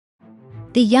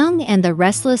The Young and the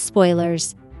Restless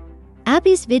spoilers.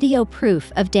 Abby's video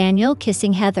proof of Daniel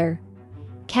kissing Heather.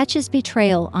 Catches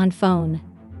betrayal on phone.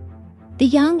 The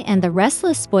Young and the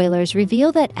Restless spoilers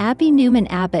reveal that Abby Newman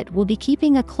Abbott will be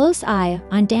keeping a close eye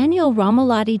on Daniel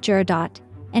Romalotti Jurdot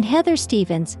and Heather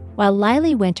Stevens while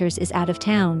Lily Winters is out of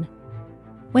town.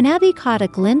 When Abby caught a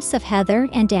glimpse of Heather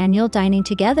and Daniel dining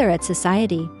together at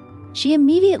Society, she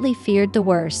immediately feared the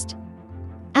worst.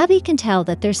 Abby can tell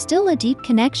that there's still a deep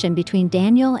connection between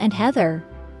Daniel and Heather,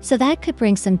 so that could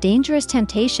bring some dangerous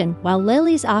temptation while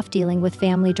Lily's off dealing with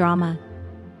family drama.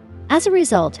 As a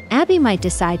result, Abby might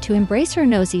decide to embrace her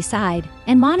nosy side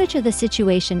and monitor the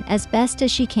situation as best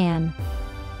as she can.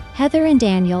 Heather and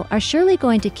Daniel are surely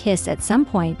going to kiss at some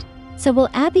point, so will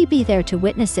Abby be there to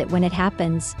witness it when it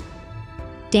happens?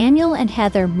 Daniel and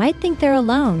Heather might think they're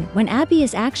alone when Abby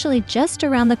is actually just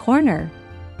around the corner.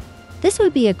 This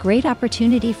would be a great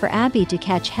opportunity for Abby to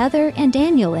catch Heather and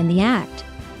Daniel in the act.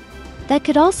 That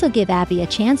could also give Abby a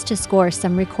chance to score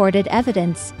some recorded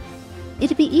evidence.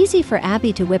 It'd be easy for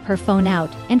Abby to whip her phone out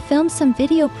and film some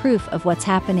video proof of what's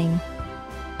happening.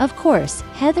 Of course,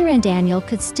 Heather and Daniel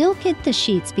could still hit the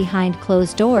sheets behind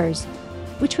closed doors,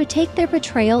 which would take their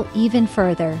betrayal even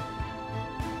further.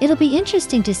 It'll be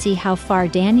interesting to see how far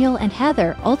Daniel and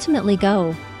Heather ultimately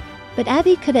go, but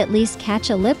Abby could at least catch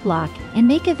a lip lock and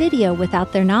make a video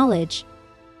without their knowledge.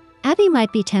 Abby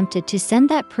might be tempted to send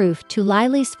that proof to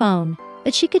Lily's phone,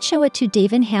 but she could show it to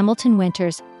Devin Hamilton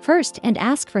Winters first and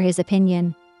ask for his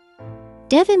opinion.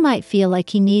 Devin might feel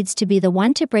like he needs to be the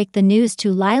one to break the news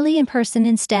to Lily in person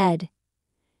instead.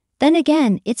 Then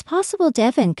again, it's possible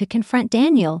Devin could confront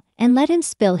Daniel and let him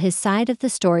spill his side of the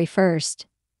story first.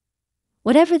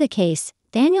 Whatever the case,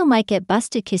 Daniel might get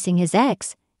busted kissing his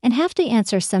ex and have to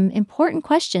answer some important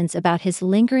questions about his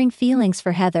lingering feelings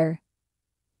for Heather.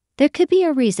 There could be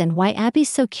a reason why Abby's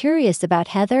so curious about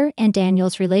Heather and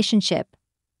Daniel's relationship.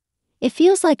 It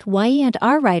feels like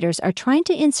Y&R writers are trying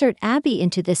to insert Abby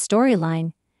into this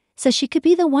storyline, so she could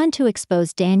be the one to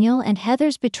expose Daniel and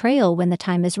Heather's betrayal when the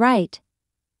time is right.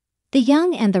 The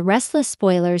Young and the Restless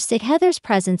spoilers say Heather's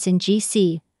presence in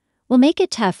GC will make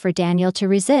it tough for Daniel to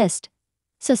resist,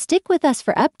 so stick with us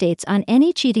for updates on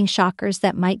any cheating shockers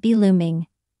that might be looming.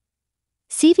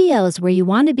 CVL is where you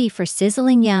want to be for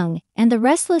sizzling Young and the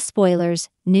Restless spoilers,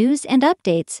 news and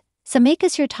updates, so make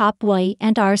us your top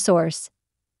Y&R source.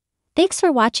 Thanks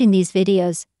for watching these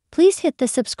videos. Please hit the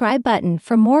subscribe button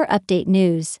for more update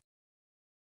news.